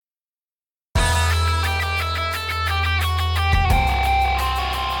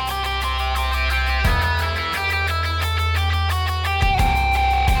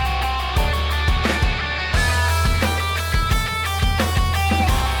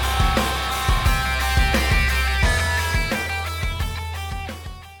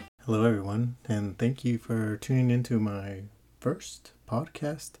everyone, and thank you for tuning into my first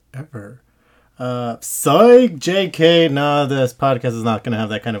podcast ever. Psych, JK, nah, this podcast is not going to have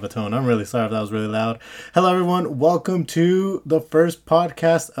that kind of a tone. I'm really sorry if that was really loud. Hello, everyone. Welcome to the first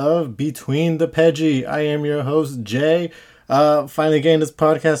podcast of Between the Peji. I am your host, Jay. Finally getting this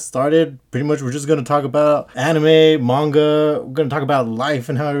podcast started. Pretty much we're just going to talk about anime, manga. We're going to talk about life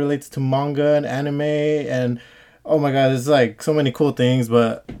and how it relates to manga and anime, and oh my god, there's like so many cool things,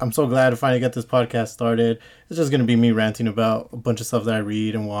 but I'm so glad to finally get this podcast started. It's just going to be me ranting about a bunch of stuff that I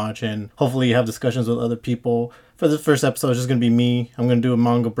read and watch, and hopefully have discussions with other people. For this first episode, it's just going to be me. I'm going to do a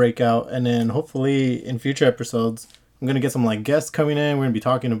manga breakout, and then hopefully in future episodes, I'm going to get some like guests coming in. We're going to be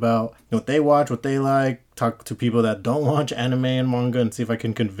talking about what they watch, what they like, talk to people that don't watch anime and manga, and see if I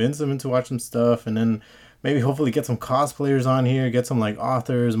can convince them into watching stuff, and then maybe hopefully get some cosplayers on here, get some like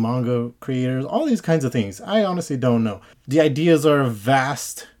authors, manga creators, all these kinds of things. I honestly don't know. The ideas are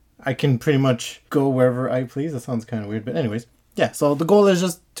vast. I can pretty much go wherever I please. That sounds kind of weird, but anyways. Yeah, so the goal is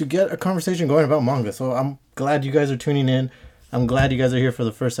just to get a conversation going about manga. So I'm glad you guys are tuning in. I'm glad you guys are here for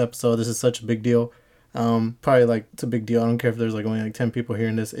the first episode. This is such a big deal. Probably like it's a big deal. I don't care if there's like only like 10 people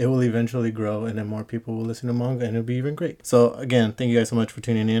hearing this. It will eventually grow and then more people will listen to manga and it'll be even great. So again, thank you guys so much for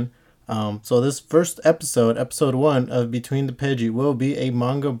tuning in. So this first episode 1 of Between the Peji, will be a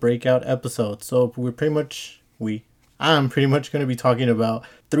manga breakout episode. So I'm pretty much going to be talking about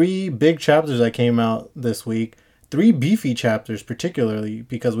 3 big chapters that came out this week. 3 beefy chapters particularly,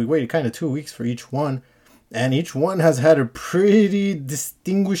 because we waited kind of 2 weeks for each one. And each one has had a pretty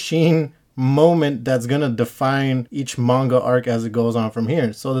distinguishing moment that's going to define each manga arc as it goes on from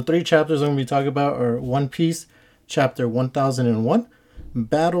here. So the 3 chapters I'm going to be talking about are One Piece, chapter 1001.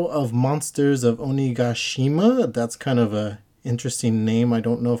 Battle of Monsters of Onigashima. That's kind of a interesting name. I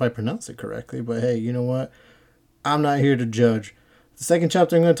don't know if I pronounce it correctly, but hey, you know what? I'm not here to judge. The second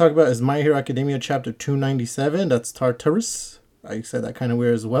chapter I'm going to talk about is My Hero Academia chapter 297. That's Tartarus. I said that kind of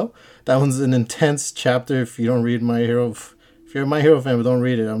weird as well. That one's an intense chapter. If you don't read My Hero, if you're a My Hero fan but don't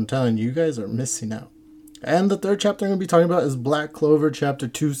read it, I'm telling you, you guys are missing out. And the third chapter I'm going to be talking about is Black Clover chapter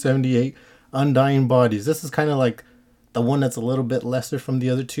 278, Undying Bodies. This is kind of like the one that's a little bit lesser from the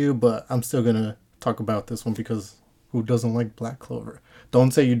other 2, but I'm still going to talk about this one because who doesn't like Black Clover?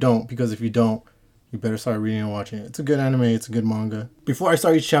 Don't say you don't, because if you don't, you better start reading and watching it. It's a good anime, it's a good manga. Before I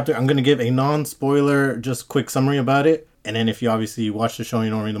start each chapter, I'm going to give a non-spoiler, just quick summary about it. And then if you obviously watch the show and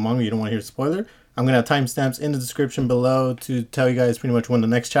you don't read the manga, you don't want to hear the spoiler, I'm going to have timestamps in the description below to tell you guys pretty much when the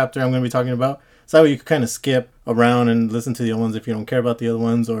next chapter I'm going to be talking about. So that way you can kind of skip around and listen to the other ones if you don't care about the other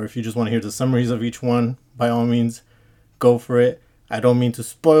ones, or if you just want to hear the summaries of each one, by all means, go for it. I don't mean to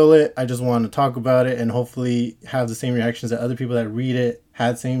spoil it. I just want to talk about it and hopefully have the same reactions that other people that read it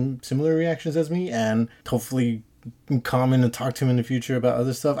had similar reactions as me, and hopefully comment and talk to him in the future about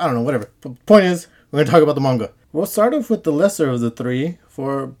other stuff. I don't know, whatever. But the point is, we're going to talk about the manga. We'll start off with the lesser of the 3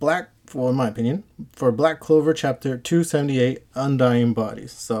 in my opinion, for Black Clover chapter 278, Undying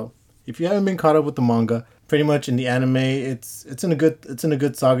Bodies. So if you haven't been caught up with the manga, pretty much in the anime, it's in a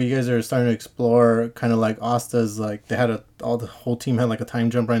good saga. You guys are starting to explore kind of like Asta's, like they had the whole team had like a time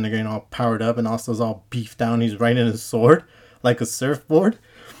jumper and they're getting all powered up, and Asta's all beefed down. He's riding his sword like a surfboard.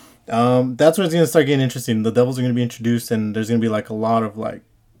 That's where it's gonna start getting interesting. The devils are gonna be introduced, and there's gonna be like a lot of like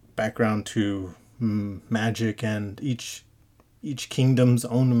background to magic and each kingdom's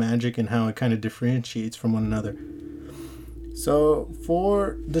own magic and how it kind of differentiates from one another. So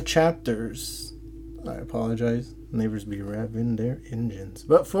for the chapters, I apologize. Neighbors be revving their engines.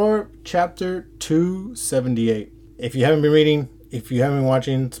 But for chapter 278, if you haven't been reading, if you haven't been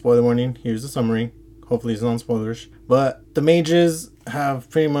watching, spoiler warning, here's the summary. Hopefully it's non-spoilerish. But the mages have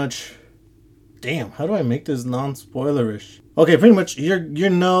pretty much... Damn, how do I make this non-spoilerish? Okay, pretty much, you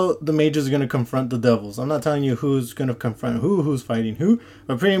know the mages are going to confront the devils. I'm not telling you who's going to confront who's fighting who,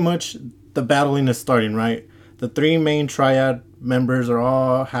 but pretty much the battling is starting, right? The 3 main triad members are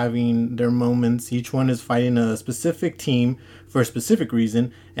all having their moments. Each one is fighting a specific team for a specific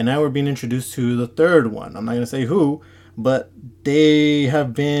reason. And now we're being introduced to the third one. I'm not going to say who, but they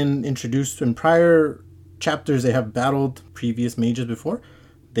have been introduced in prior chapters. They have battled previous mages before.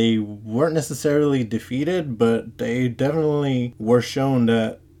 They weren't necessarily defeated, but they definitely were shown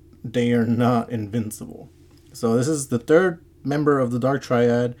that they are not invincible. So this is the third member of the Dark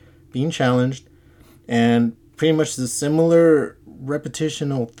Triad being challenged. And pretty much the similar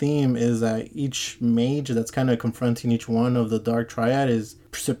repetitional theme is that each mage that's kind of confronting each one of the Dark Triad is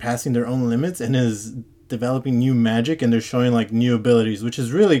surpassing their own limits and is developing new magic, and they're showing like new abilities, which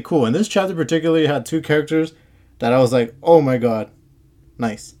is really cool. And this chapter particularly had 2 characters that I was like, oh my god,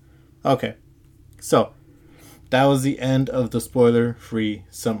 nice. Okay, so that was the end of the spoiler-free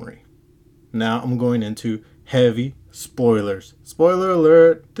summary. Now I'm going into heavy spoilers. Spoiler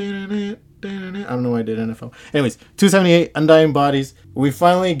alert. I don't know why I did NFL. Anyways, 278, Undying Bodies. We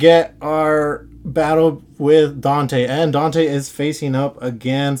finally get our battle with Dante. And Dante is facing up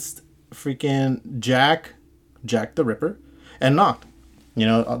against freaking Jack the Ripper, and Noct. You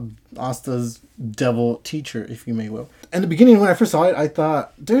know, Asta's devil teacher, if you may will. In the beginning, when I first saw it, I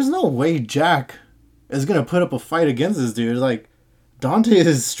thought, there's no way Jack is going to put up a fight against this dude. Like, Dante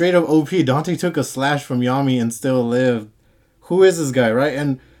is straight up OP. Dante took a slash from Yami and still lived. Who is this guy, right?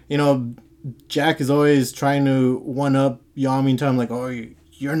 And, you know, Jack is always trying to one-up Yami and tell him, like, oh,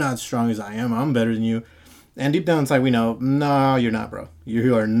 you're not as strong as I am. I'm better than you. And deep down inside, we know, no, you're not, bro.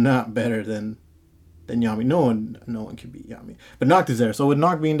 You are not better than Yami. No one can beat Yami. But Noct is there. So with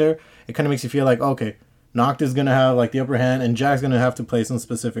Noct being there, it kind of makes you feel like, okay, Noct is going to have like the upper hand and Jack's going to have to play some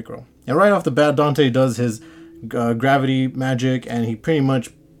specific role. And right off the bat, Dante does his gravity magic and he pretty much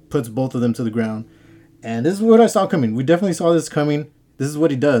puts both of them to the ground. And this is what I saw coming. We definitely saw this coming. This is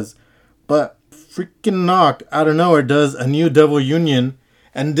what he does. But freaking Noct out of nowhere does a new Devil Union.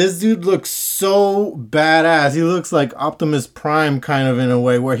 And this dude looks so badass. He looks like Optimus Prime kind of in a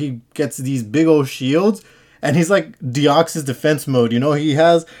way where he gets these big old shields. And he's like Deoxys defense mode. You know, he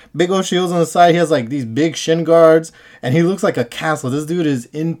has big old shields on the side. He has like these big shin guards. And he looks like a castle. This dude is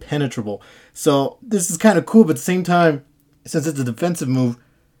impenetrable. So this is kind of cool. But at the same time, since it's a defensive move,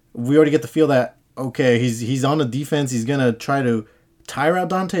 we already get to feel that, okay, he's on the defense. He's going to try to tire out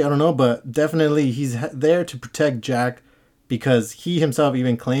Dante. I don't know. But definitely he's there to protect Jack. Because he himself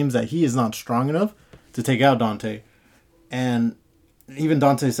even claims that he is not strong enough to take out Dante. And even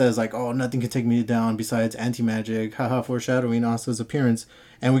Dante says, like, oh, nothing can take me down besides anti-magic. Haha, foreshadowing Asta's appearance.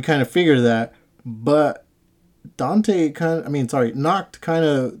 And we kind of figure that. But Noct kind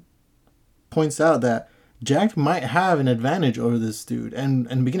of points out that Jack might have an advantage over this dude. And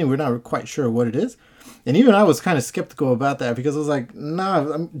in the beginning, we're not quite sure what it is. And even I was kind of skeptical about that because I was like,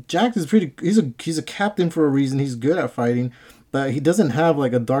 nah, Jack is he's a captain for a reason. He's good at fighting, but he doesn't have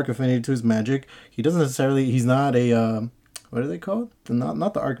like a dark affinity to his magic. He doesn't necessarily, he's not a, what are they called?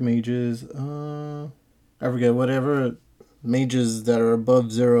 Not the archmages. I forget, whatever mages that are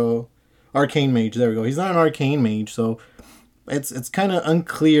above zero. Arcane mage, there we go. He's not an arcane mage, so it's kind of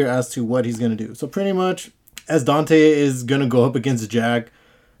unclear as to what he's going to do. So pretty much, as Dante is going to go up against Jack,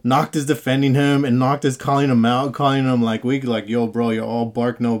 Noct is defending him, and Noct is calling him out, calling him like weak, like, yo, bro, you're all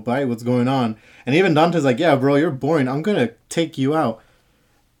bark, no bite, what's going on? And even Dante's like, yeah, bro, you're boring, I'm gonna take you out.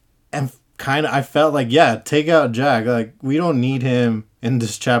 And kind of, I felt like, yeah, take out Jack, like, we don't need him in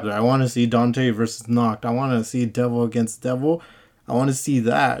this chapter. I want to see Dante versus Noct. I want to see devil against devil. I want to see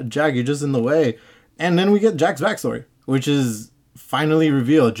that. Jack, you're just in the way. And then we get Jack's backstory, which is finally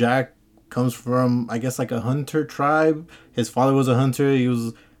revealed. Jack comes from, I guess, like a hunter tribe. His father was a hunter. He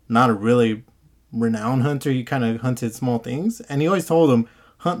was not a really renowned hunter. He kind of hunted small things. And he always told him,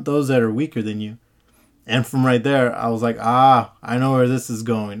 hunt those that are weaker than you. And from right there, I was like, I know where this is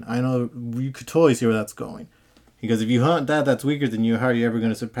going. I know, you could totally see where that's going. Because if you hunt that's weaker than you, how are you ever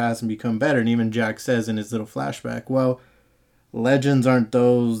going to surpass and become better? And even Jack says in his little flashback, well, legends aren't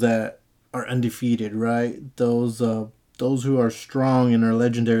those that are undefeated, right? Those who are strong and are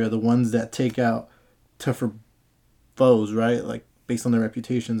legendary are the ones that take out tougher foes, right? Like, based on their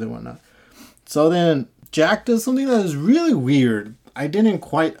reputations and whatnot. So then Jack does something that is really weird. I didn't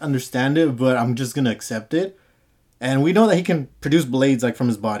quite understand it, but I'm just going to accept it. And we know that he can produce blades like from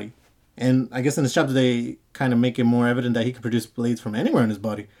his body. And I guess in this chapter they kind of make it more evident that he can produce blades from anywhere in his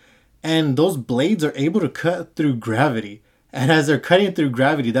body. And those blades are able to cut through gravity. And as they're cutting through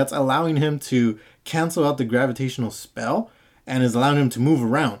gravity, that's allowing him to cancel out the gravitational spell and is allowing him to move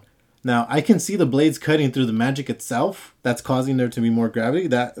around. Now, I can see the blades cutting through the magic itself. That's causing there to be more gravity.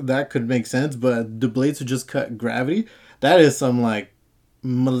 That could make sense, but the blades would just cut gravity. That is some, like,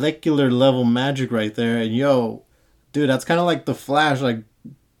 molecular level magic right there. And, yo, dude, that's kind of like the Flash, like,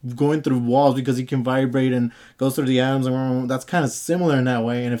 going through walls because he can vibrate and goes through the atoms. And that's kind of similar in that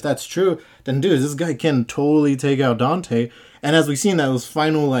way. And if that's true, then, dude, this guy can totally take out Dante. And as we've seen that those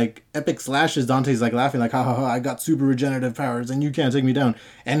final, like, epic slashes, Dante's, like, laughing, like, ha, ha, ha, I got super regenerative powers, and you can't take me down.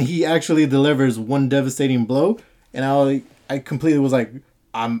 And he actually delivers one devastating blow, and I completely was like,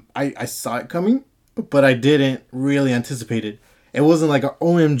 I saw it coming, but I didn't really anticipate it. It wasn't like an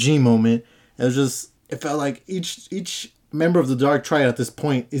OMG moment. It was just, it felt like each member of the Dark Triad at this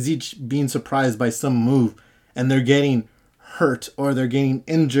point is each being surprised by some move, and they're getting hurt, or they're getting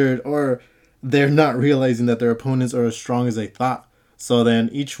injured, or they're not realizing that their opponents are as strong as they thought. So then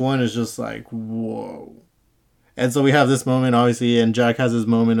each one is just like, whoa. And so we have this moment, obviously, and Jack has his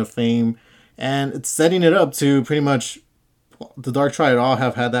moment of fame. And it's setting it up to pretty much the Dark Triad all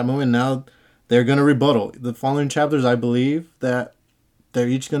have had that moment. Now they're going to rebuttal. The following chapters, I believe that they're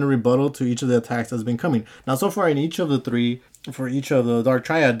each going to rebuttal to each of the attacks that's been coming. Now, so far in each of the three, for each of the Dark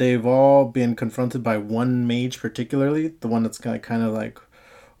Triad, they've all been confronted by one mage particularly, the one that's kind of like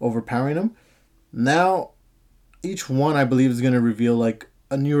overpowering them. Now, each one, I believe, is going to reveal like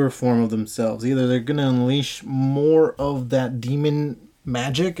a newer form of themselves. Either they're going to unleash more of that demon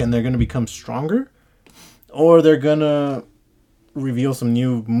magic and they're going to become stronger, or they're going to reveal some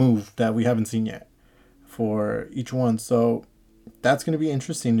new move that we haven't seen yet for each one. So that's going to be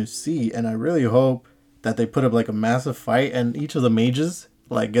interesting to see, and I really hope that they put up like a massive fight and each of the mages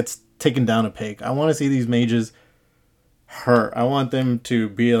like gets taken down a peg. I want to see these mages hurt. I want them to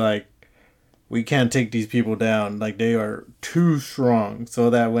be like, we can't take these people down, like they are too strong, so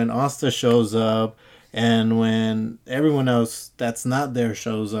that when Asta shows up and when everyone else that's not there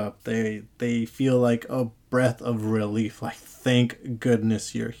shows up, they feel like a breath of relief, like thank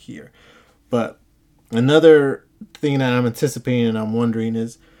goodness you're here. But another thing that I'm anticipating and I'm wondering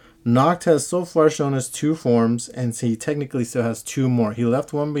is Noct has so far shown us 2 forms, and he technically still has 2 more. He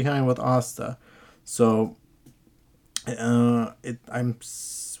left one behind with Asta, so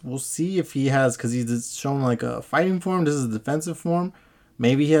we'll see if he has, because he's shown like a fighting form. This is a defensive form.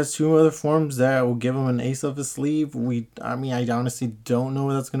 Maybe he has 2 other forms that will give him an ace up his sleeve. I honestly don't know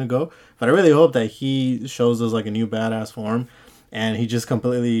where that's gonna go, but I really hope that he shows us like a new badass form, and he just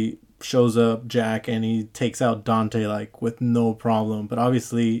completely shows up Jack and he takes out Dante like with no problem. But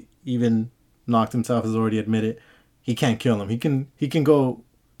obviously, even Noct himself has already admitted he can't kill him. He can go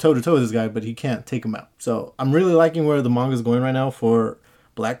toe to toe with this guy, but he can't take him out. So I'm really liking where the manga is going right now for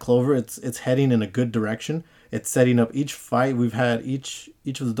Black Clover. It's heading in a good direction. It's setting up each fight. We've had each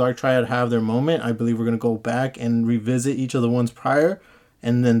of the Dark Triad have their moment. I believe we're going to go back and revisit each of the ones prior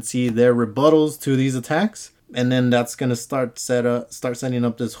and then see their rebuttals to these attacks. And then that's going to start setting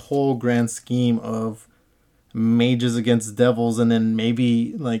up this whole grand scheme of mages against devils, and then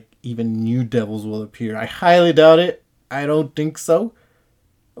maybe like even new devils will appear. I highly doubt it. I don't think so.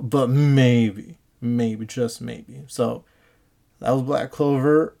 But maybe, just maybe. So that was Black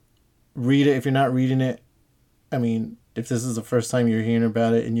Clover. Read it if you're not reading it. I mean, if this is the first time you're hearing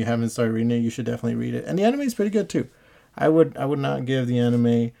about it and you haven't started reading it, you should definitely read it. And the anime is pretty good too. I would not give the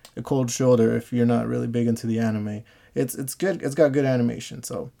anime a cold shoulder if you're not really big into the anime. It's good. It's got good animation.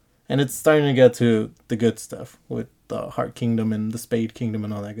 So, and it's starting to get to the good stuff with the Heart Kingdom and the Spade Kingdom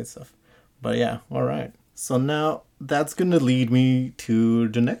and all that good stuff. But yeah, all right. So now that's going to lead me to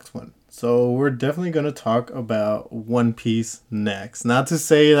the next one. So we're definitely going to talk about One Piece next. Not to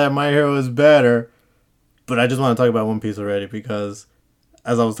say that My Hero is better, but I just want to talk about One Piece already because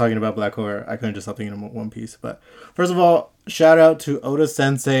as I was talking about Black Clover, I couldn't just stop thinking about One Piece. But first of all, shout out to Oda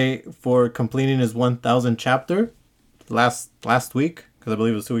Sensei for completing his 1000th chapter last week, because I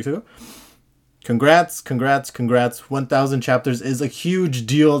believe it was 2 weeks ago. Congrats. 1000 chapters is a huge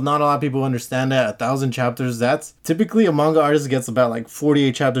deal. Not a lot of people understand that. 1000 chapters, that's typically a manga artist gets about like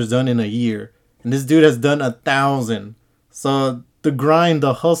 48 chapters done in a year. And this dude has done 1000. So the grind,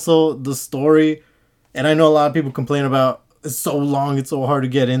 the hustle, the story, and I know a lot of people complain about it's so long, it's so hard to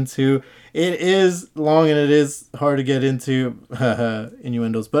get into. It is long and it is hard to get into.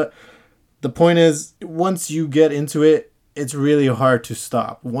 Innuendos. But the point is, once you get into it, it's really hard to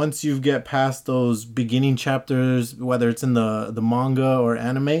stop. Once you get past those beginning chapters, whether it's in the manga or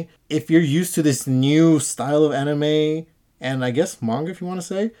anime, if you're used to this new style of anime, and I guess manga if you want to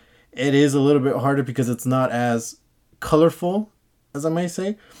say, it is a little bit harder because it's not as colorful, as I may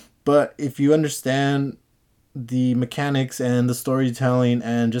say. But if you understand the mechanics and the storytelling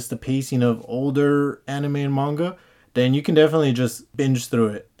and just the pacing of older anime and manga, then you can definitely just binge through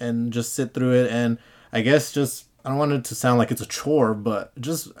it and just sit through it. And I guess just, I don't want it to sound like it's a chore, but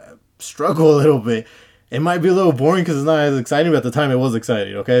just struggle a little bit. It might be a little boring because it's not as exciting, but at the time it was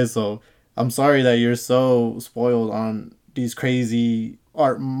exciting, okay? So I'm sorry that you're so spoiled on these crazy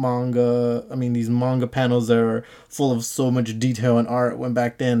these manga panels that are full of so much detail and art, when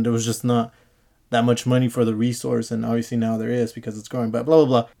back then there was just not that much money for the resource, and obviously now there is because it's growing, but blah, blah,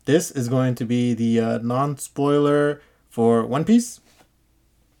 blah. This is going to be the non-spoiler for One Piece,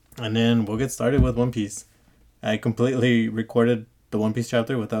 and then we'll get started with One Piece. I completely recorded the One Piece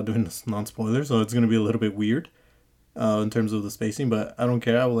chapter without doing this non-spoiler, so it's going to be a little bit weird in terms of the spacing, but I don't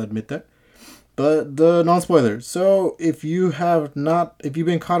care, I will admit that. But the non-spoiler. So if you've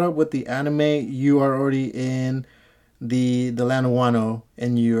been caught up with the anime, you are already in the land of Wano,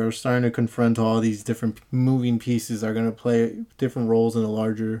 and you're starting to confront all these different moving pieces that are going to play different roles in the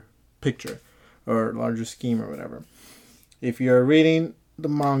larger picture or larger scheme or whatever. If you're reading the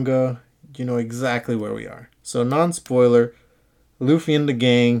manga, you know exactly where we are. So non-spoiler, Luffy and the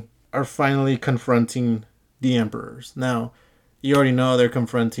gang are finally confronting the emperors. Now, you already know they're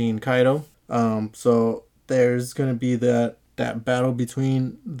confronting Kaido. So there's going to be that battle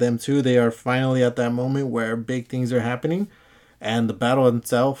between them two. They are finally at that moment where big things are happening. And the battle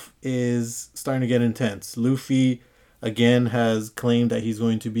itself is starting to get intense. Luffy, again, has claimed that he's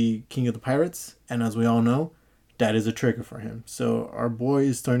going to be king of the pirates. And as we all know, that is a trigger for him. So our boy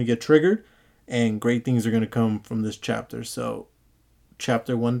is starting to get triggered. And great things are going to come from this chapter. So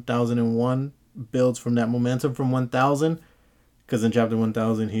chapter 1001 builds from that momentum from 1000. Because in chapter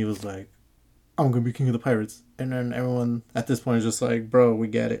 1000, he was like, I'm going to be king of the pirates. And then everyone at this point is just like, bro, we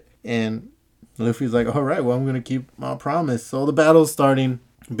get it. And Luffy's like, all right, well, I'm going to keep my promise. So the battle's starting.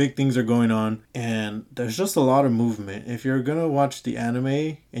 Big things are going on. And there's just a lot of movement. If you're going to watch the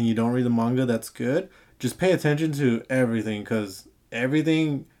anime and you don't read the manga, that's good. Just pay attention to everything. Because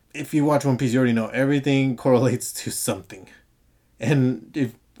everything, if you watch One Piece, you already know everything correlates to something. And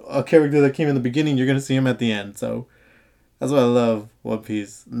if a character that came in the beginning, you're going to see him at the end. So that's what I love One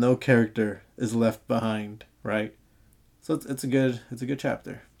Piece. No character is left behind, right? So it's a good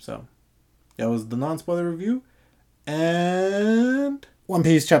chapter. So that was the non-spoiler review. And One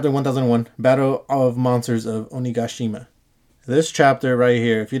Piece chapter 1001, Battle of Monsters of Onigashima. This chapter right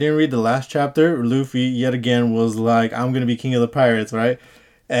here, if you didn't read the last chapter, Luffy yet again was like, I'm going to be king of the pirates, right?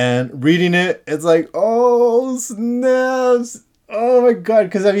 And reading it, it's like, oh, snaps. Oh my god,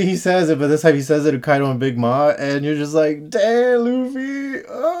 because I mean, he says it, but this time he says it to Kaido and Big Ma, and you're just like, damn, Luffy,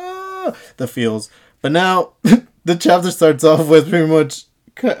 the feels. But now, the chapter starts off with pretty much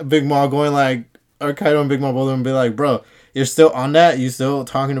Big Ma going like, or Kaido and Big Ma both of them be like, bro, you're still on that? You still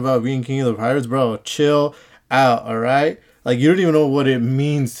talking about being king of the pirates? Bro, chill out, alright? Like, you don't even know what it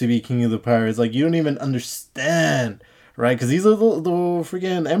means to be king of the pirates. Like, you don't even understand, right? Because these are the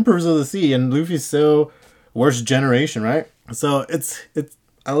freaking emperors of the sea, and Luffy's still worst generation, right? So it's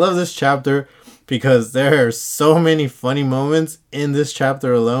I love this chapter because there are so many funny moments in this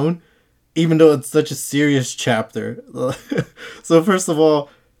chapter alone, even though it's such a serious chapter. So first of all,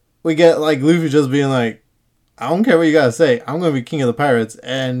 we get like Luffy just being like, I don't care what you gotta say, I'm gonna be king of the pirates,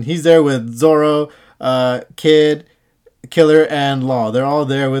 and he's there with Zoro, Kid, Killer, and Law. They're all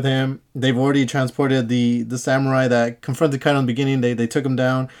there with him. They've already transported the samurai that confronted Kaido in the beginning. They took him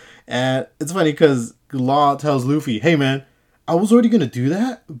down, and it's funny because Law tells Luffy, hey man, I was already going to do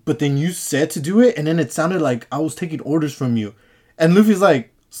that, but then you said to do it, and then it sounded like I was taking orders from you. And Luffy's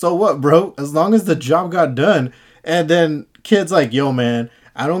like, so what, bro? As long as the job got done. And then Kid's like, yo, man,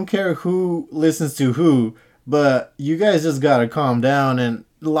 I don't care who listens to who, but you guys just got to calm down. And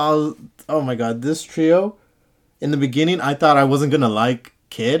Law, oh my god, this trio, in the beginning, I thought I wasn't going to like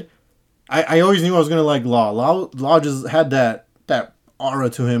Kid. I always knew I was going to like Law. Law just had that aura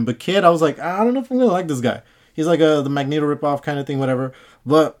to him. But Kid, I was like, I don't know if I'm going to like this guy. He's like the Magneto ripoff kind of thing, whatever.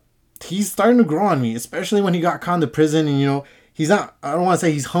 But he's starting to grow on me, especially when he got caught in the prison. And, you know, he's not, I don't want to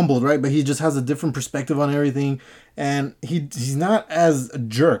say he's humbled, right? But he just has a different perspective on everything. And he's not as a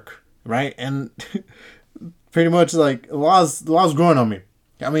jerk, right? And pretty much like Law's growing on me.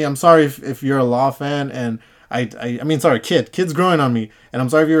 I mean, I'm sorry if you're a Law fan, and I mean, sorry, Kid's growing on me. And I'm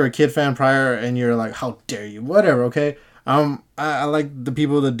sorry if you were a Kid fan prior and you're like, how dare you? Whatever, okay? I like the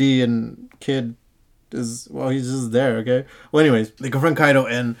people that D and Kid is, well, he's just there, okay? Well, anyways, they confront Kaido,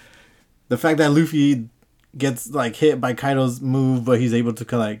 and the fact that Luffy gets like hit by Kaido's move, but he's able to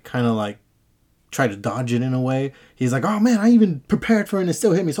kind of try to dodge it in a way. He's like, oh man, I even prepared for it and it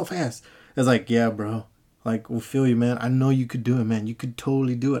still hit me so fast. It's like, yeah, bro, like, we'll feel you, man. I know you could do it, man. You could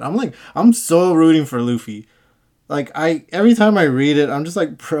totally do it. I'm so rooting for Luffy. Like, every time I read it, I'm just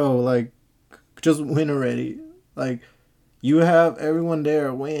like, bro, like, just win already. Like, you have everyone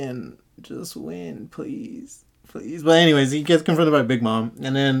there, win. Just win, please. Please. But anyways, he gets confronted by Big Mom.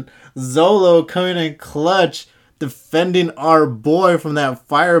 And then Zolo coming in clutch, defending our boy from that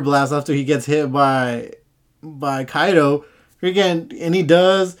fire blast after he gets hit by Kaido. Again, and he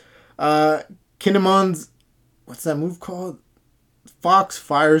does. Kinemon's, what's that move called? Fox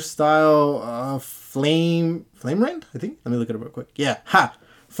Fire Style Flame Rend, I think? Let me look it up real quick. Yeah,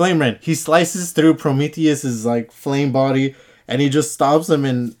 Flame Rend. He slices through Prometheus's like flame body, and he just stops him,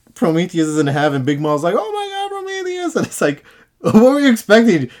 and Prometheus is in half, and Big Mom's like, oh my god, Prometheus! And it's like, what were you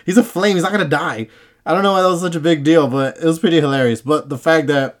expecting? He's a flame, he's not gonna die. I don't know why that was such a big deal, but it was pretty hilarious. But the fact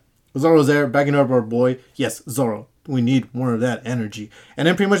that Zoro's there, backing up our boy, yes, Zoro, we need more of that energy. And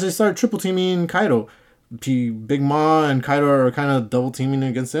then pretty much they start triple teaming Kaido. Big Ma and Kaido are kind of double teaming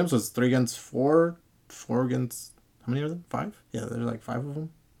against him, so it's 3 against 4. 4 against, how many are there? 5? Yeah, there's like 5 of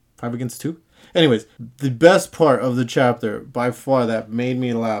them. 5 against 2. Anyways, the best part of the chapter, by far, that made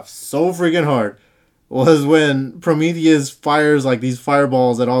me laugh so freaking hard, was when Prometheus fires like these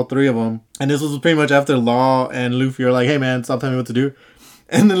fireballs at all three of them. And this was pretty much after Law and Luffy are like, hey man, stop telling me what to do.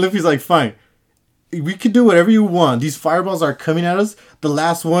 And then Luffy's like, fine, we can do whatever you want. These fireballs are coming at us. The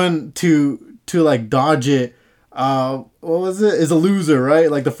last one to like dodge it, what was it? Is a loser,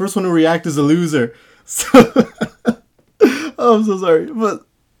 right? Like the first one to react is a loser. So oh, I'm so sorry. But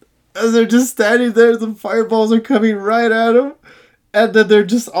as they're just standing there, the fireballs are coming right at them. And then they're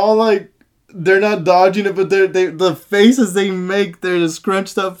just all like, they're not dodging it, but the faces they make, their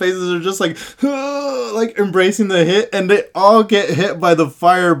scrunched up faces are just like, like embracing the hit, and they all get hit by the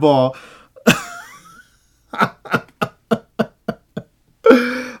fireball.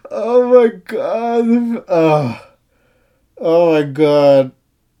 Oh my god. Oh my god.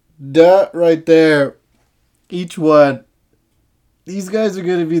 That right there. Each one. These guys are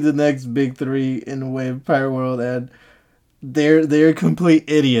gonna be the next big three in the way of Pirate World, and they're complete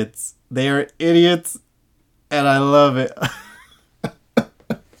idiots. They are idiots, and I love it.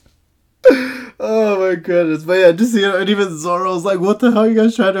 Oh my goodness. But yeah, just, and even Zoro's like, what the hell are you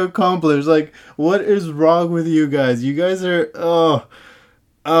guys trying to accomplish? Like, what is wrong with you guys? You guys are, oh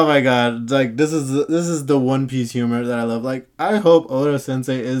my god. Like, this is the One Piece humor that I love. Like, I hope Oda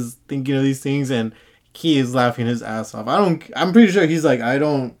Sensei is thinking of these things and he is laughing his ass off. I'm pretty sure he's like, I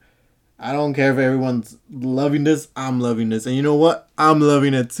don't care if everyone's loving this. I'm loving this. And you know what? I'm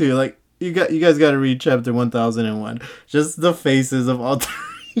loving it too. Like, you guys got to read chapter 1001. Just the faces of all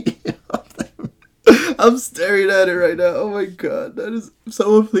three of them. I'm staring at it right now. Oh my god. That is,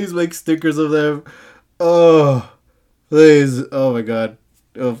 someone please make stickers of them. Oh, please. Oh my god.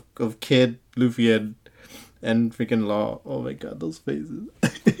 Of Kid, Luffy, and freaking Law. Oh my god, those faces.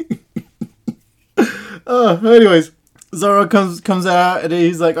 Anyways, Zoro comes out, and then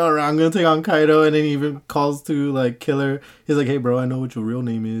he's like, alright, I'm gonna take on Kaido, and then he even calls to like Killer. He's like, hey bro, I know what your real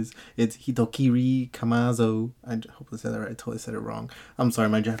name is. It's Hitokiri Kamazo. I hope I said that right. I totally said it wrong. I'm sorry,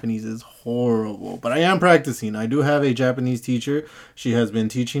 my Japanese is horrible, but I am practicing. I do have a Japanese teacher. She has been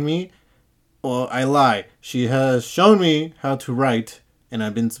teaching me. Well, I lie. She has shown me how to write, and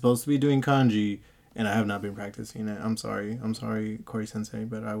I've been supposed to be doing kanji, and I have not been practicing it. I'm sorry, Kori Sensei,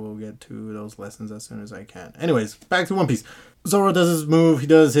 but I will get to those lessons as soon as I can. Anyways, back to One Piece. Zoro does his move. He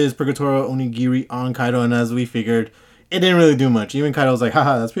does his Purgatorio Onigiri on Kaido, and as we figured, it didn't really do much. Even Kaido was like,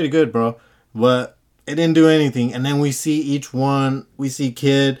 haha, that's pretty good, bro. But it didn't do anything. And then we see each one. We see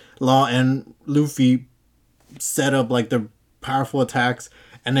Kid, Law, and Luffy set up like their powerful attacks,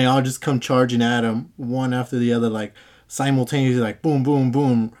 and they all just come charging at him, one after the other, like simultaneously, like boom, boom,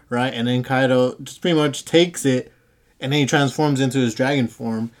 boom, right? And then Kaido just pretty much takes it, and then he transforms into his dragon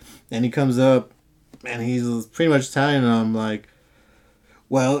form, and he comes up, and he's pretty much telling them like,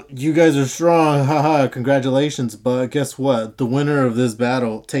 well, you guys are strong, haha, congratulations, but guess what? The winner of this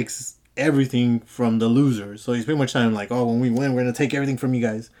battle takes everything from the loser. So he's pretty much telling them like, oh, when we win, we're gonna take everything from you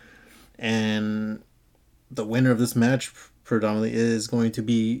guys, and the winner of this match predominantly is going to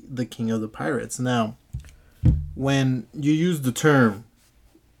be the king of the pirates. Now, when you use the term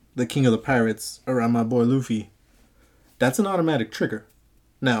the king of the pirates around my boy Luffy, that's an automatic trigger.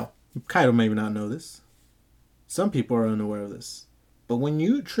 Now, Kaido may not know this. Some people are unaware of this. But when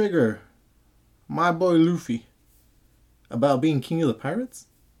you trigger my boy Luffy about being king of the pirates,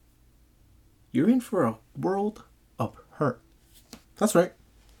 you're in for a world of hurt. That's right.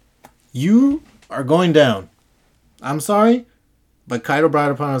 You are going down. I'm sorry, but Kaido brought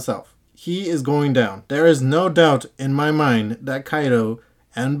it upon himself. He is going down. There is no doubt in my mind that Kaido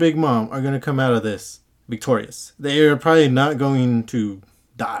and Big Mom are going to come out of this victorious. They are probably not going to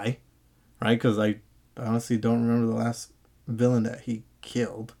die, right? Because I honestly don't remember the last villain that he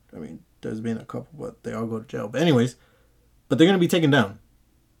killed. I mean, there's been a couple, but they all go to jail. But anyways, but they're going to be taken down.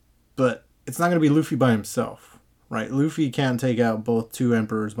 But it's not going to be Luffy by himself, right? Luffy can't take out both two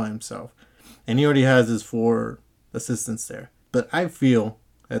emperors by himself. And he already has his 4 assistants there. But I feel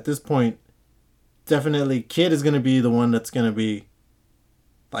at this point, definitely Kid is going to be the one that's going to be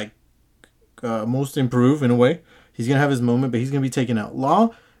like most improved in a way. He's going to have his moment, but he's going to be taken out. Law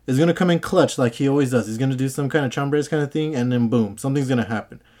is going to come in clutch like he always does. He's going to do some kind of chambres kind of thing, and then boom, something's going to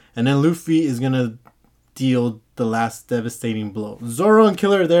happen. And then Luffy is going to deal the last devastating blow. Zoro and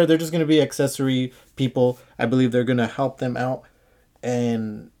Killer are there. They're just going to be accessory people. I believe they're going to help them out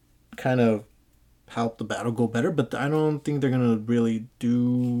and kind of help the battle go better, but I don't think they're going to really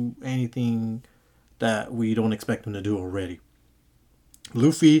do anything that we don't expect them to do already.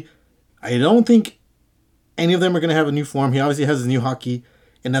 Luffy, I don't think any of them are going to have a new form. He obviously has his new haki,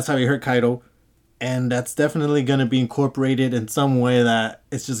 and that's how he hurt Kaido, and that's definitely going to be incorporated in some way that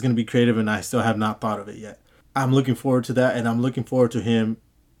it's just going to be creative, and I still have not thought of it yet. I'm looking forward to that, and I'm looking forward to him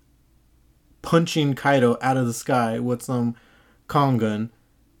punching Kaido out of the sky with some Kong gun,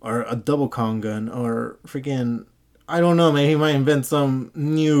 or a double Kong gun, or freaking, I don't know, man. He might invent some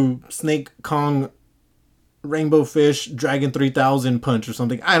new Snake Kong Rainbow Fish Dragon 3000 punch or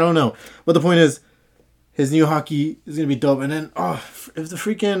something. I don't know. But the point is, his new hockey is going to be dope. And then, if the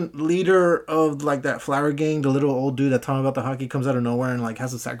freaking leader of, like, that flower gang, the little old dude that taught me about the hockey, comes out of nowhere and, like,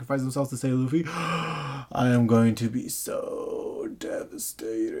 has to sacrifice himself to save Luffy, I am going to be so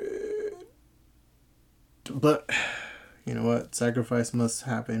devastated. But, you know what? Sacrifice must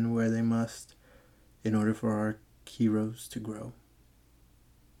happen where they must in order for our heroes to grow.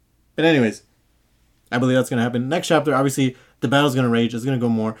 But anyways, I believe that's going to happen. Next chapter, obviously, the battle's going to rage. It's going to go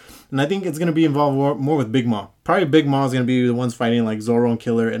more. And I think it's going to be involved more with Big Mom. Probably Big Mom is going to be the ones fighting, like, Zoro and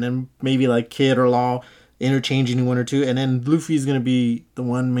Killer. And then maybe, like, Kid or Law interchanging one or two. And then Luffy's going to be the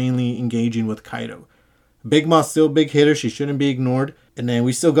one mainly engaging with Kaido. Big Mom's still a big hitter. She shouldn't be ignored. And then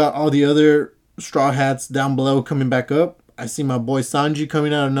we still got all the other Straw Hats down below coming back up. I see my boy Sanji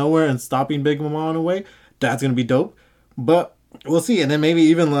coming out of nowhere and stopping Big Mom on the way. That's going to be dope. But we'll see. And then maybe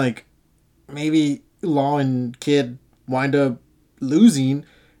even, like, maybe Law and Kid wind up losing,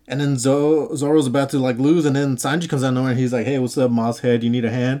 and then Zoro's about to, like, lose, and then Sanji comes out of nowhere and he's like, hey, what's up, Moss Head, you need a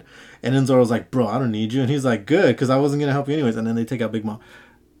hand? And then Zoro's like, bro, I don't need you. And he's like, good, because I wasn't gonna help you anyways. And then they take out Big Mom.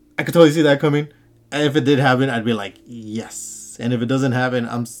 I could totally see that coming. And if it did happen, I'd be like, yes. And if it doesn't happen,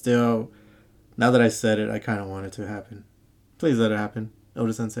 I'm still, now that I said it, I kind of want it to happen. Please let it happen,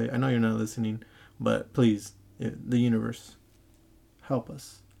 Oda Sensei. I know you're not listening, but please, the universe, help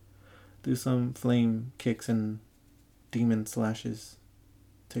us. Do some flame kicks and demon slashes.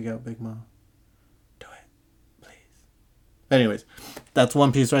 Take out Big Mom. Do it. Please. Anyways, that's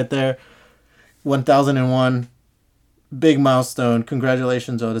One Piece right there. 1001. Big milestone.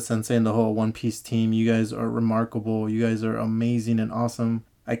 Congratulations, Oda Sensei and the whole One Piece team. You guys are remarkable. You guys are amazing and awesome.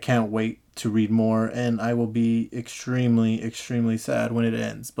 I can't wait to read more, and I will be extremely, extremely sad when it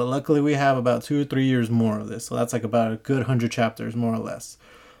ends. But luckily we have about 2 or 3 years more of this. So that's like about a good 100 chapters, more or less.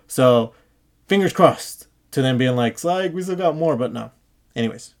 So, fingers crossed to them being like, we still got more, but no.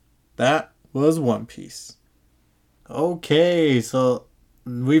 Anyways, that was One Piece. Okay, so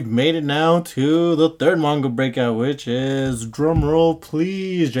we've made it now to the third manga breakout, which is, drumroll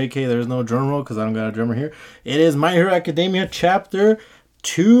please, JK, there's no drumroll because I don't got a drummer here. It is My Hero Academia chapter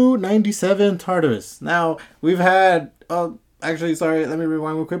 297, Tartarus. Now, we've had, actually, sorry, let me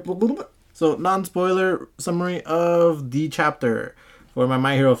rewind real quick. So, non-spoiler summary of the chapter for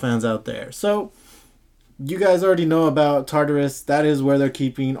my Hero fans out there. So, you guys already know about Tartarus. That is where they're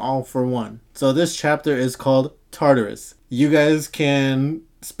keeping All for One. So, this chapter is called Tartarus. You guys can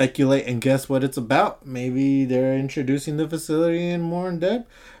speculate and guess what it's about. Maybe they're introducing the facility in more in depth.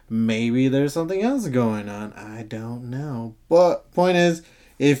 Maybe there's something else going on. I don't know. But point is,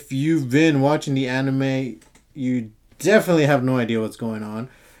 if you've been watching the anime, you definitely have no idea what's going on.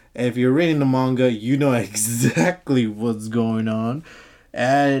 If you're reading the manga, you know exactly what's going on.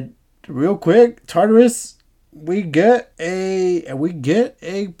 And real quick, Tartarus, we get a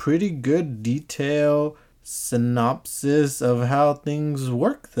pretty good detail synopsis of how things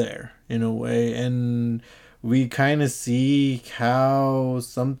work there in a way, and we kind of see how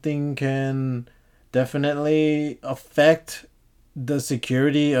something can definitely affect the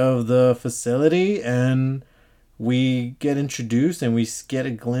security of the facility, and we get introduced and we get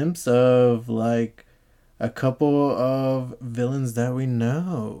a glimpse of like a couple of villains that we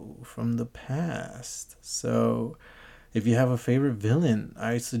know from the past. So if you have a favorite villain,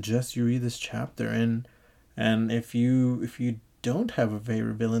 I suggest you read this chapter, and if you don't have a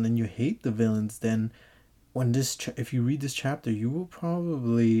favorite villain and you hate the villains, then if you read this chapter, you will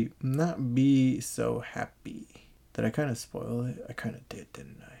probably not be so happy. Did I kind of spoil it? I kind of did,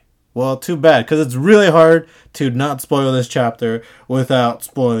 didn't I? Well, too bad, because it's really hard to not spoil this chapter without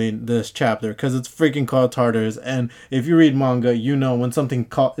spoiling this chapter, because it's freaking called Tartarus, and if you read manga, you know when something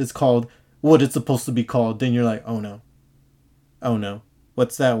is called what it's supposed to be called, then you're like, oh no. Oh no.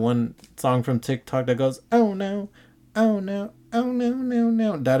 What's that one song from TikTok that goes, oh no, oh no, oh no, no,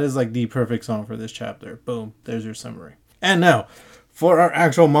 no. That is like the perfect song for this chapter. Boom, there's your summary. And now, for our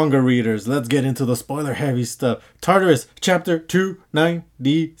actual manga readers, let's get into the spoiler heavy stuff. Tartarus, chapter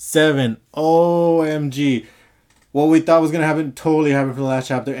 297. OMG. What we thought was going to happen totally happened from the last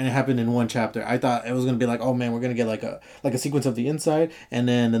chapter, and it happened in one chapter. I thought it was going to be like, oh man, we're going to get like a sequence of the inside, and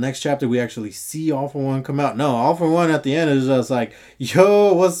then the next chapter we actually see All for One come out. No, All for One at the end is just like,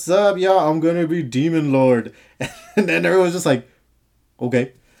 yo, what's up, y'all? I'm going to be Demon Lord. And then everyone's just like,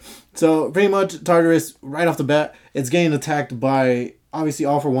 okay. So pretty much Tartarus, right off the bat, it's getting attacked by obviously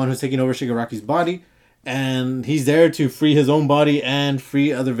All for One, who's taking over Shigaraki's body. And he's there to free his own body and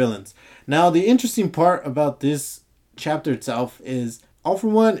free other villains. Now, the interesting part about this chapter itself is All For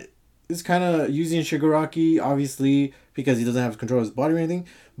One is kind of using Shigaraki, obviously, because he doesn't have control of his body or anything.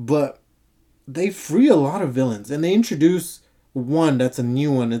 But they free a lot of villains. And they introduce one that's a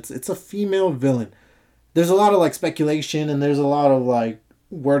new one. It's a female villain. There's a lot of like speculation and there's a lot of like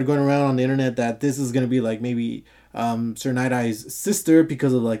word going around on the internet that this is going to be like maybe Sir Night Eye's sister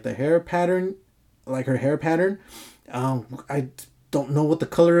because of like the hair pattern, like her hair pattern. I don't know what the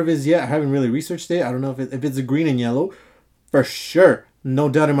color of it is yet. I haven't really researched it. I don't know if it's a green and yellow. For sure. No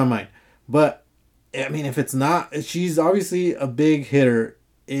doubt in my mind. But, I mean, if it's not, she's obviously a big hitter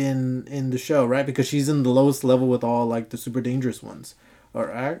in the show, right? Because she's in the lowest level with all, like, the super dangerous ones.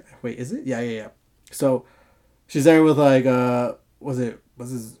 Or, wait, is it? Yeah. So, she's there with, like, what's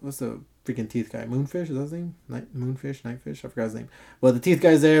the freaking teeth guy? Moonfish? Is that his name? Nightfish? I forgot his name. Well, the teeth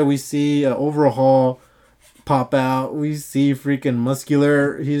guy's there. We see Overhaul pop out. We see freaking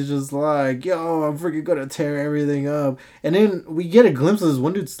Muscular. He's just like, yo, I'm freaking gonna tear everything up. And then we get a glimpse of this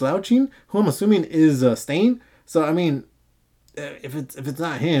one dude slouching, who I'm assuming is Stain. So I mean, if it's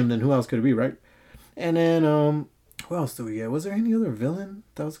not him, then who else could it be, right? And then who else do we get? Was there any other villain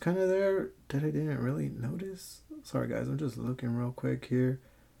that was kind of there that I didn't really notice? Sorry guys, I'm just looking real quick here.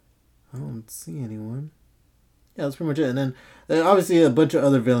 I don't see anyone. Yeah, that's pretty much it. And then obviously a bunch of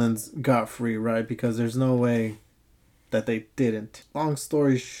other villains got free, right? Because there's no way that they didn't. Long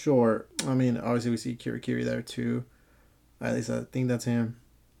story short, I mean, obviously we see Kirikiri there too. At least I think that's him.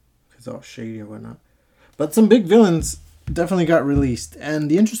 Because it's all shady or whatnot. But some big villains definitely got released.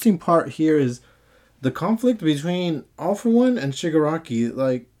 And the interesting part here is the conflict between All For One and Shigaraki.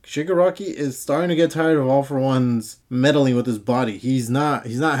 Like, Shigaraki is starting to get tired of All For One's meddling with his body. He's not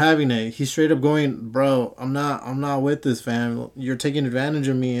having it. He's straight up going, bro, I'm not with this, fam. You're taking advantage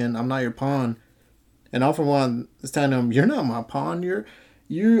of me and I'm not your pawn. And All For One is telling him, you're not my pawn.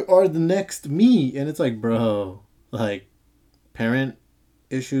 You are the next me. And it's like, bro, like parent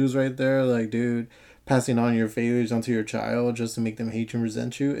issues right there. Like, dude, passing on your failures onto your child just to make them hate you and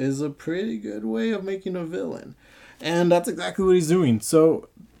resent you is a pretty good way of making a villain. And that's exactly what he's doing. So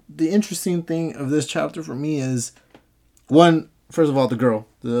the interesting thing of this chapter for me is, one, first of all, the girl,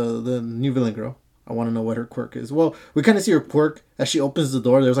 the new villain girl. I want to know what her quirk is. Well, we kind of see her quirk as she opens the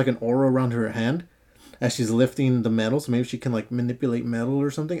door. There's like an aura around her hand as she's lifting the metal. So maybe she can like manipulate metal or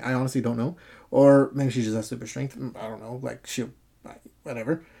something. I honestly don't know. Or maybe she just has super strength. I don't know. Like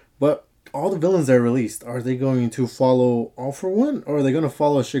whatever. But all the villains that are released, are they going to follow All For One or are they going to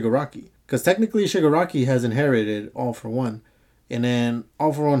follow Shigaraki? Because technically Shigaraki has inherited All For One. And then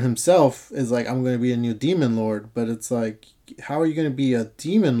All For One himself is like, I'm going to be a new demon lord. But it's like, how are you going to be a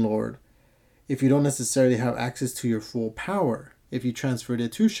demon lord if you don't necessarily have access to your full power? If you transferred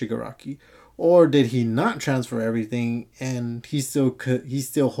it to Shigaraki, or did he not transfer everything and he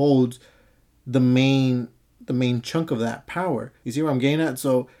still holds the main chunk of that power? You see where I'm getting at?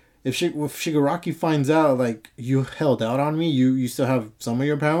 So if Shigaraki finds out like you held out on me, you still have some of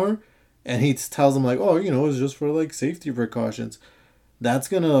your power. And he tells them like, oh, it's just for like safety precautions. That's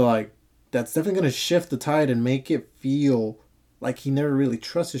definitely gonna shift the tide and make it feel like he never really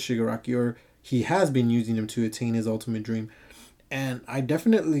trusted Shigaraki, or he has been using him to attain his ultimate dream. And I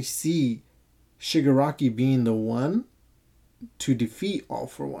definitely see Shigaraki being the one to defeat All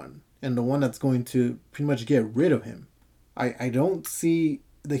For One and the one that's going to pretty much get rid of him. I don't see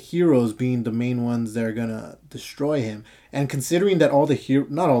the heroes being the main ones that are gonna destroy him. And considering that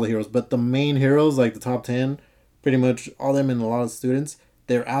not all the heroes, but the main heroes, like the top 10, pretty much all of them and a lot of students,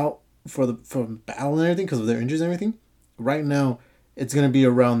 they're out for battle and everything because of their injuries and everything. Right now, it's gonna be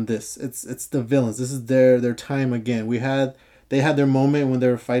around this. It's the villains. This is their time again. They had their moment when they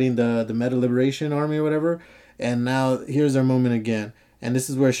were fighting the Meta Liberation Army or whatever, and now here's their moment again. And this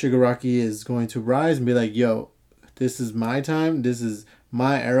is where Shigaraki is going to rise and be like, yo, this is my time. This is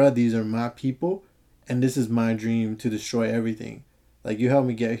my era. These are my people. And this is my dream to destroy everything. Like, you helped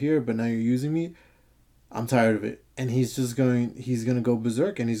me get here, but now you're using me. I'm tired of it. And he's going to go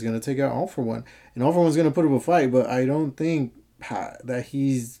berserk and he's going to take out All For One. And All For One's going to put up a fight, but I don't think that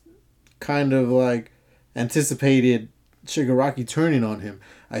he's kind of like anticipated Shigaraki turning on him.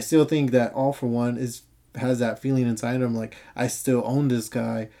 I still think that All For One has that feeling inside him, like, I still own this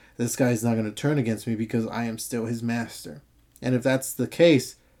guy. This guy's not going to turn against me because I am still his master. And if that's the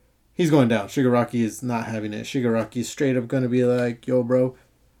case, he's going down. Shigaraki is not having it. Shigaraki is straight up going to be like, yo, bro,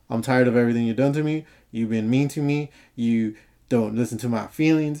 I'm tired of everything you've done to me. You've been mean to me. You don't listen to my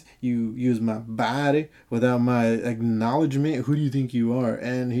feelings. You use my body without my acknowledgement. Who do you think you are?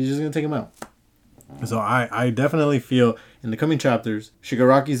 And he's just going to take him out. So I definitely feel in the coming chapters,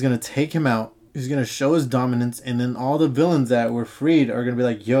 Shigaraki is going to take him out He's gonna show his dominance, and then all the villains that were freed are gonna be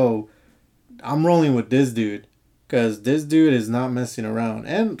like, "Yo, I'm rolling with this dude, because this dude is not messing around."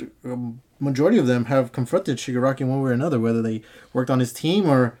 And majority of them have confronted Shigaraki one way or another, whether they worked on his team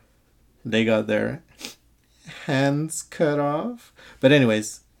or they got their hands cut off. But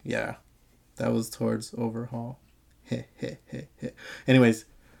anyways, yeah, that was towards overhaul. Anyways,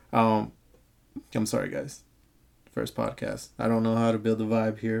 I'm sorry, guys. First podcast. I don't know how to build a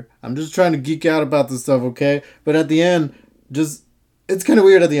vibe here. I'm just trying to geek out about this stuff, okay? But at the end, it's kind of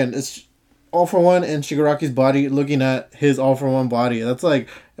weird at the end. It's All For One and Shigaraki's body looking at his All For One body. That's like,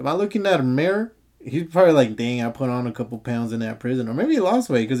 if I'm looking at a mirror, he's probably like, dang, I put on a couple pounds in that prison. Or maybe he lost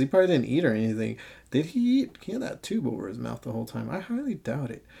weight because he probably didn't eat or anything. Did he eat? He had that tube over his mouth the whole time. I highly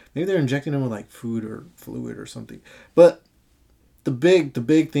doubt it. Maybe they're injecting him with like food or fluid or something. But the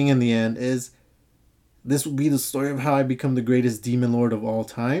big thing in the end is, this will be the story of how I become the greatest demon lord of all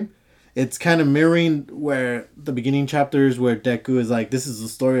time. It's kind of mirroring where the beginning chapters where Deku is like, this is the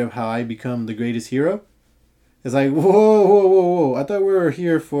story of how I become the greatest hero. It's like, whoa. I thought we were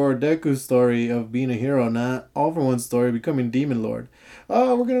here for Deku's story of being a hero, not All For One's story becoming demon lord.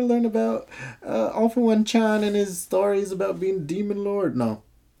 Oh, we're going to learn about All For One-chan and his stories about being demon lord. No,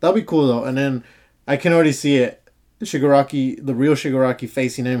 that'll be cool though. And then I can already see it. Shigaraki, the real Shigaraki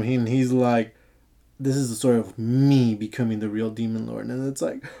facing him, and he's like, this is the story of me becoming the real demon lord. And it's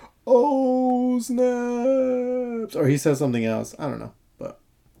like, oh, snaps. Or he says something else. I don't know. But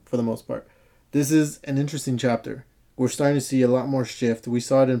for the most part, this is an interesting chapter. We're starting to see a lot more shift. We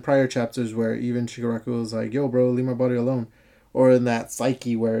saw it in prior chapters where even Shigaraki was like, yo, bro, leave my body alone. Or in that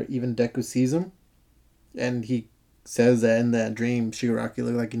Psyche where even Deku sees him. And he says that in that dream, Shigaraki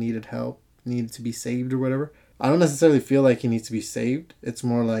looked like he needed help. Needed to be saved or whatever. I don't necessarily feel like he needs to be saved. It's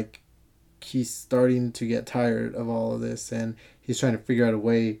more like he's starting to get tired of all of this, and he's trying to figure out a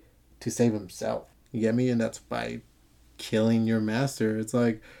way to save himself. You get me? And that's by killing your master. It's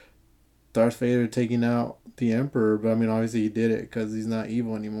like Darth Vader taking out the Emperor, but I mean, obviously he did it because he's not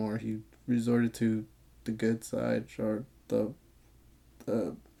evil anymore. He resorted to the good side, or the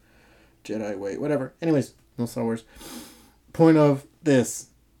Jedi way, whatever. Anyways, no Star Wars. Point of this,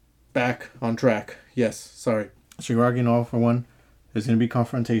 back on track. Yes, sorry. Shigaraki and All For One, there's going to be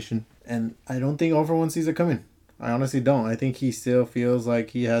confrontation. And I don't think All For One sees it coming. I honestly don't. I think he still feels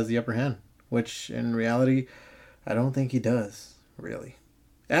like he has the upper hand. Which, in reality, I don't think he does, really.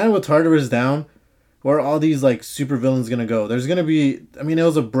 And with Tartarus down, where are all these, like, super villains going to go? There's going to be... I mean, it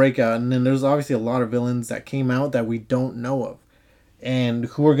was a breakout. And then there's obviously a lot of villains that came out that we don't know of. And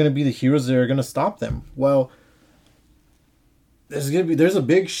who are going to be the heroes that are going to stop them? Well, there's a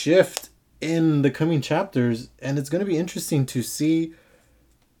big shift in the coming chapters. And it's going to be interesting to see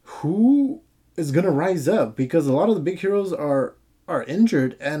who is going to rise up, because a lot of the big heroes are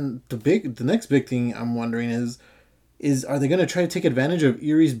injured, and the next big thing I'm wondering is are they going to try to take advantage of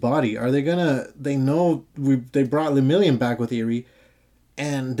Erie's body? Are they they know they brought Lemillion back with Erie,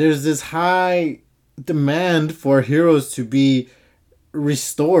 and there's this high demand for heroes to be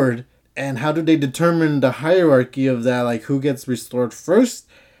restored, and how do they determine the hierarchy of that, like who gets restored first?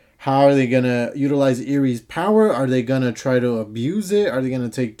 How are they going to utilize Erie's power? Are they going to try to abuse it? Are they going to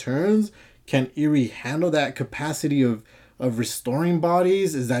take turns? Can Erie handle that capacity of restoring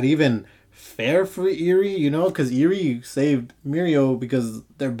bodies? Is that even fair for Erie? You know, because Erie saved Mirio because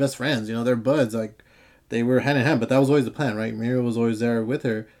they're best friends. You know, they're buds. Like, they were hand in hand. But that was always the plan, right? Mirio was always there with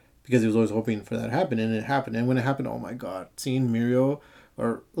her because he was always hoping for that to happen. And it happened. And when it happened, oh my God. Seeing Mirio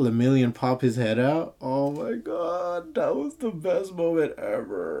or Lemillion pop his head out. Oh my God. That was the best moment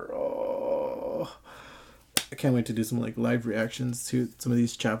ever. Oh. I can't wait to do some like live reactions to some of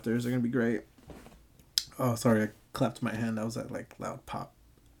these chapters. They're going to be great. Oh, sorry. I clapped my hand. That was that like loud pop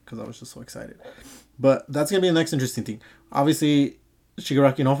because I was just so excited. But that's going to be the next interesting thing. Obviously,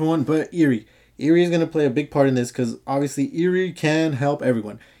 Shigaraki and All For One, but Erie. Erie is going to play a big part in this because obviously Erie can help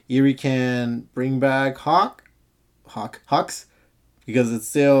everyone. Erie can bring back Hawks. Because it's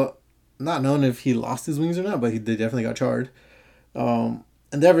still not known if he lost his wings or not, but they definitely got charred.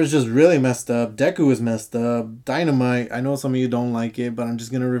 Endeavor's just really messed up. Deku is messed up. Dynamite, I know some of you don't like it, but I'm just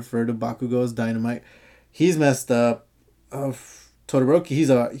going to refer to Bakugo as Dynamite. He's messed up. Todoroki,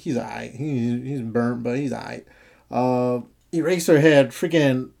 he's alright. He's burnt, but he's alright. Eraserhead,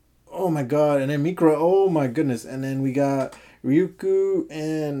 freaking, oh my God. And then Mikura, oh my goodness. And then we got Ryuku,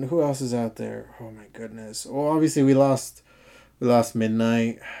 and who else is out there? Oh my goodness. Well, obviously we lost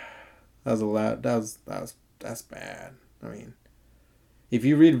Midnight. That was a lot. That's bad. I mean, if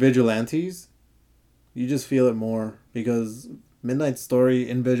you read Vigilantes, you just feel it more because Midnight's story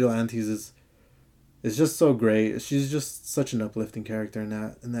in Vigilantes is It's just so great. She's just such an uplifting character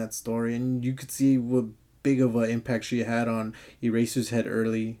in that story, and you could see what big of an impact she had on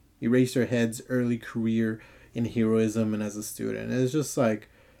Eraserhead's early career in heroism and as a student. It's just like,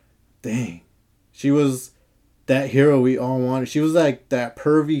 dang, she was that hero we all wanted. She was like that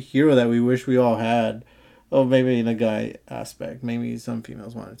pervy hero that we wish we all had. Oh, maybe in a guy aspect. Maybe some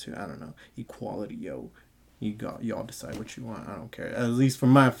females wanted to. I don't know. Equality, yo. Y'all decide what you want. I don't care. At least for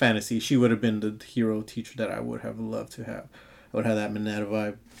my fantasy, she would have been the hero teacher that I would have loved to have. I would have that Mineta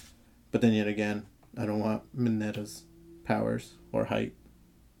vibe. But then yet again, I don't want Mineta's powers or height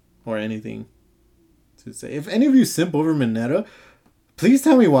or anything to say. If any of you simp over Mineta, please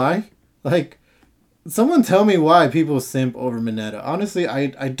tell me why. Like, someone tell me why people simp over Mineta. Honestly, I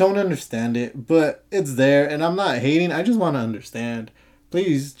don't understand it, but it's there, and I'm not hating. I just want to understand.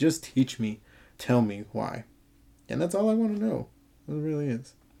 Please, just teach me. Tell me why. And that's all I want to know. It really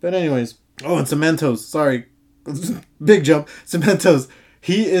is. But anyways. Oh, and Cementos. Sorry. Big jump. Cementos.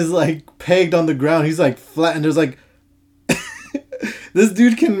 He is like pegged on the ground. He's like flat, and there's like... This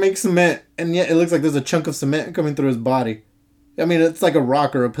dude can make cement, and yet it looks like there's a chunk of cement coming through his body. I mean, it's like a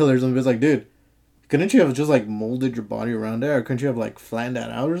rock or a pillar or something. But it's like, dude, couldn't you have just like molded your body around there? Or couldn't you have like flattened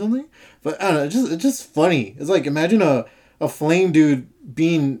that out or something? But I don't know. It's just funny. It's like, imagine a flame dude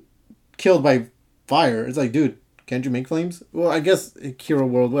being killed by fire. It's like, dude, can't you make flames? Well, I guess Hero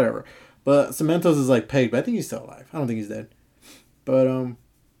World, whatever. But Cementos is like pegged, but I think he's still alive. I don't think he's dead. But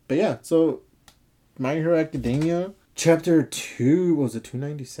yeah, so My Hero Academia, chapter 2, what was it,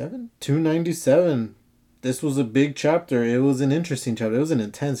 297? 297. This was a big chapter. It was an interesting chapter. It was an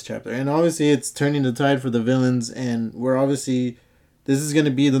intense chapter. And obviously it's turning the tide for the villains, and this is going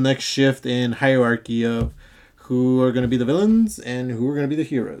to be the next shift in hierarchy of who are going to be the villains and who are going to be the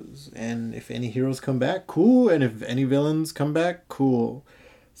heroes. And if any heroes come back, cool. And if any villains come back, cool.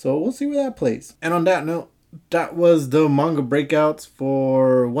 So we'll see where that plays. And on that note, that was the manga breakouts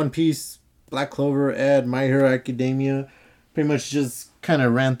for One Piece, Black Clover, and My Hero Academia. Pretty much just kind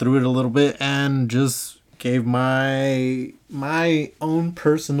of ran through it a little bit and just gave my own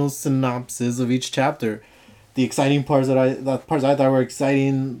personal synopsis of each chapter. The exciting parts the parts I thought were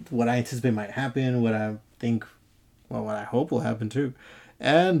exciting, what I anticipate might happen, what I think, well, what I hope will happen too,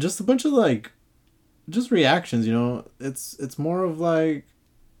 and just a bunch of like, just reactions. You know, it's more of like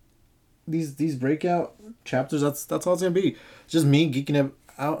these breakout chapters. That's all it's gonna be. It's just me geeking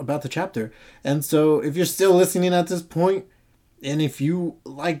out about the chapter. And so if you're still listening at this point, and if you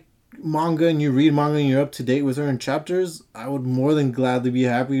like manga and you read manga and you're up to date with certain chapters, I would more than gladly be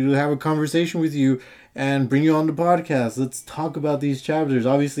happy to have a conversation with you and bring you on the podcast. Let's talk about these chapters.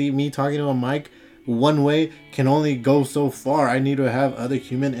 Obviously, me talking to a mic one way can only go so far. I need to have other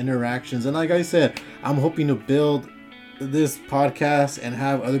human interactions. And like I said, I'm hoping to build this podcast and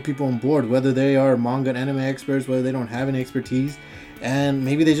have other people on board, whether they are manga and anime experts, whether they don't have any expertise, and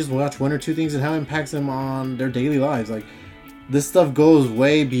maybe they just watch one or two things and how it impacts them on their daily lives. Like, this stuff goes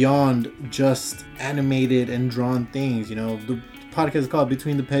way beyond just animated and drawn things. You know, the podcast is called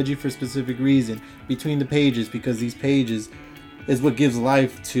Between the Peji for a specific reason. Between the pages, because these pages is what gives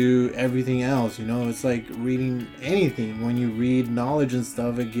life to everything else. You know, it's like reading anything. When you read knowledge and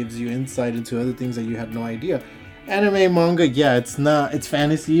stuff, it gives you insight into other things that you had no idea. Anime, manga, yeah, it's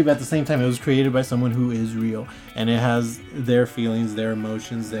fantasy, but at the same time, it was created by someone who is real, and it has their feelings, their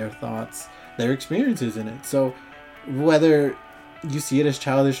emotions, their thoughts, their experiences in it. So whether you see it as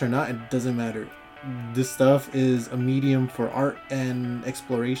childish or not, it doesn't matter. This stuff is a medium for art and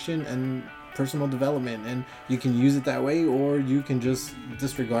exploration and personal development, and you can use it that way, or you can just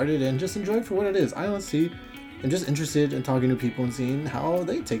disregard it and just enjoy it for what it is. I honestly am just interested in talking to people and seeing how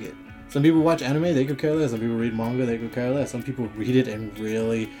they take it. Some people watch anime, they could care less. Some people read manga, they could care less. Some people read it and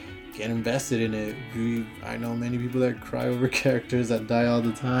really get invested in it. I know many people that cry over characters that die all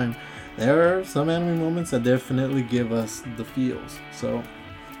the time. There are some anime moments that definitely give us the feels. So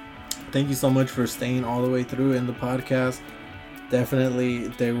thank you so much for staying all the way through in the podcast. Definitely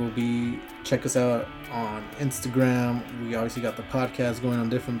there will be, check us out on Instagram. We obviously got the podcast going on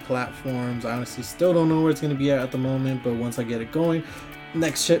different platforms. I honestly still don't know where it's going to be at the moment, but once I get it going,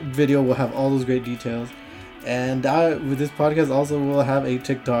 next video will have all those great details. And with this podcast also we'll have a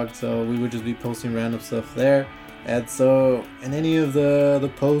TikTok, so we would just be posting random stuff there. And so in any of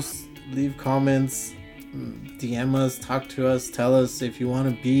the posts, leave comments, DM us, talk to us, tell us if you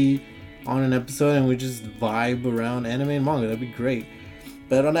want to be on an episode and we just vibe around anime and manga. That'd be great.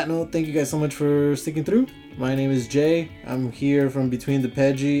 But on that note, thank you guys so much for sticking through. My name is Jay. I'm here from Between the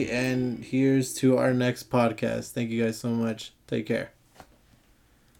Peji, and here's to our next podcast. Thank you guys so much. Take care.